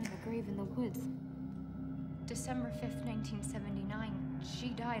 That's the name of the grave in the woods. December 5th, 1979. She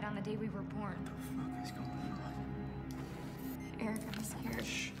died on the day we were born. What the fuck is going on? Eric, I'm scared.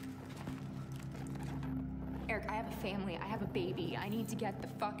 Shh. Eric, I have a family. I have a baby. I need to get the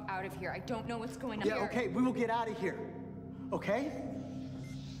fuck out of here. I don't know what's going on. Yeah, okay, we will get out of here. Okay?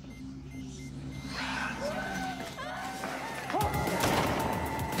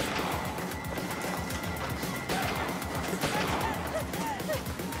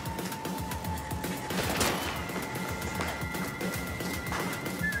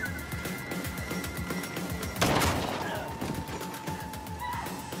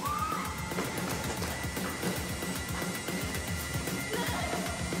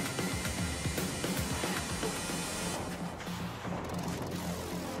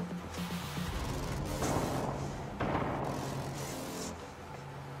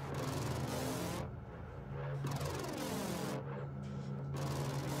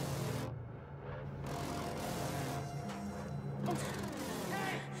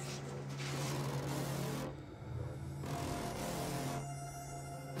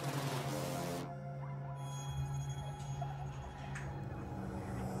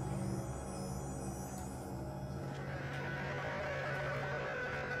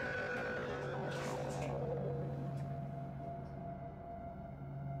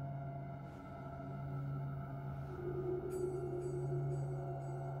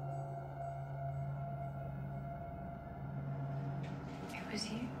 Was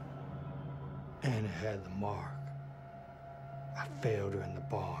you? Anna had the mark. I failed her in the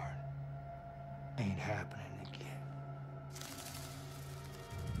barn. Ain't happening again.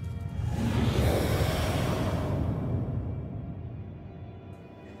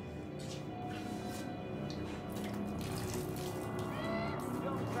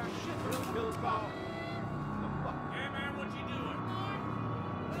 Hey, man, what you doing?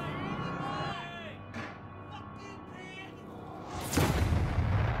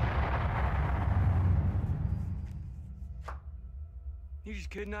 You just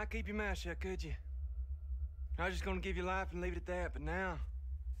could not keep your mouth shut, could you? I was just gonna give you life and leave it at that, but now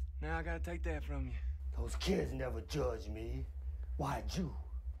I gotta take that from you. Those kids never judged me. Why'd you?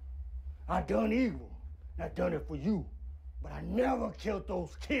 I done evil. And I done it for you. but I never killed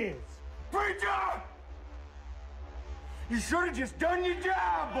those kids. Preacher! You should have just done your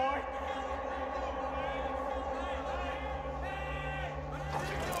job, boy.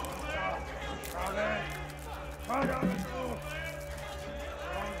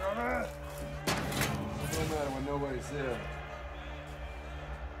 No matter when nobody's there.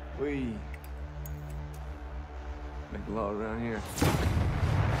 We make a law around here.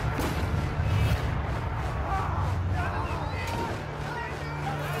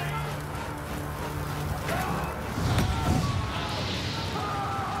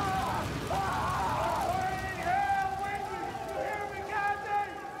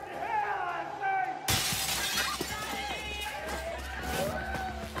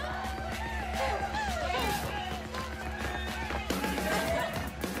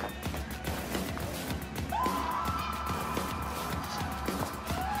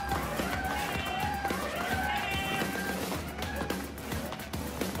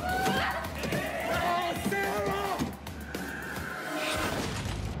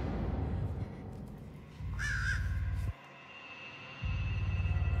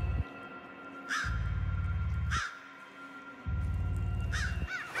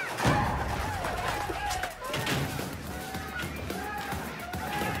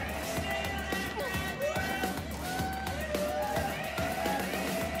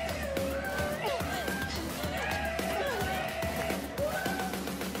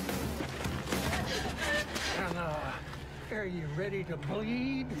 Are you ready to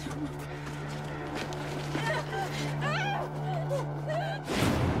bleed?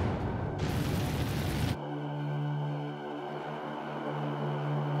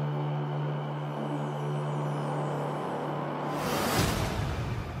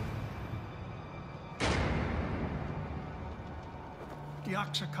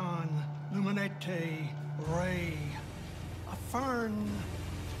 Deoxychon, Luminete, Ray, a fern,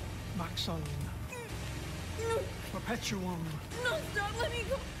 Maxon, Perpetuum. No, stop, let me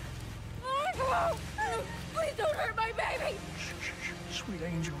go. Let me go. No, please don't hurt my baby. Shh, sweet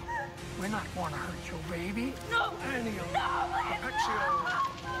angel. We're not going to hurt your baby. No. Anium. No, Perpexio.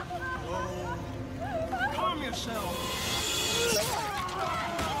 Oh. Calm yourself.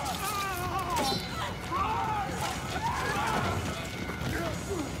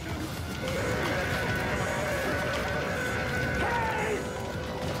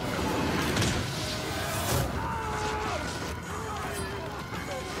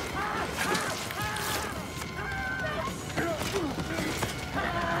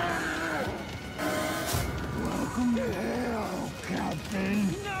 Welcome to hell,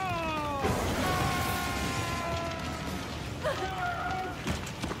 Captain.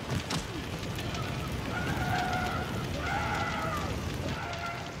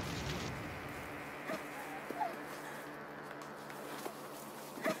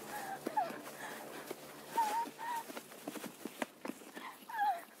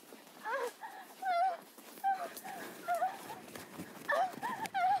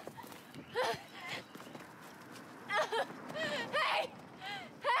 Hey!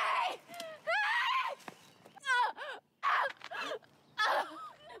 Hey! Hey! No.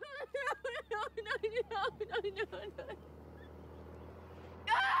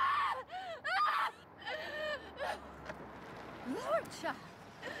 Lord, child,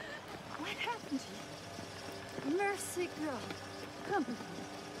 what happened to you? Mercy, girl. Come with me.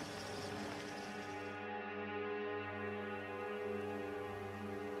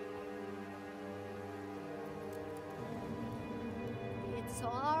 It's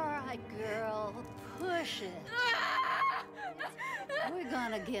all right, girl. Push it. We're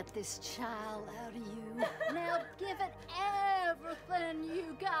gonna get this child out of you. Now give it everything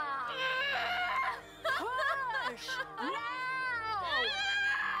you got. Push! Now!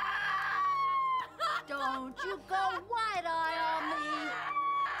 Don't you go wide-eye on me.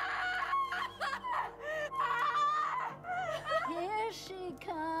 Here she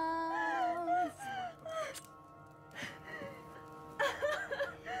comes.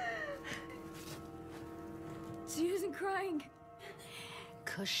 She isn't crying.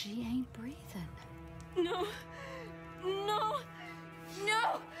 'Cause she ain't breathing. No.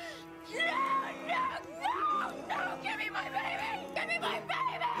 Give me my baby! Give me my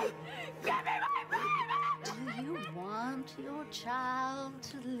baby! Give me my baby! Do you want your child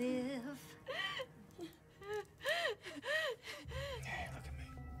to live? Hey, look at me.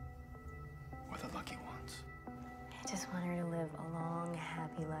 We're the lucky ones. I just want her to live a long,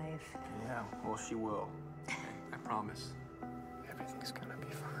 happy life. Yeah, well, she will. I promise. Everything's gonna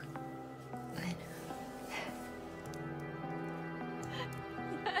be fine. I know. Yes.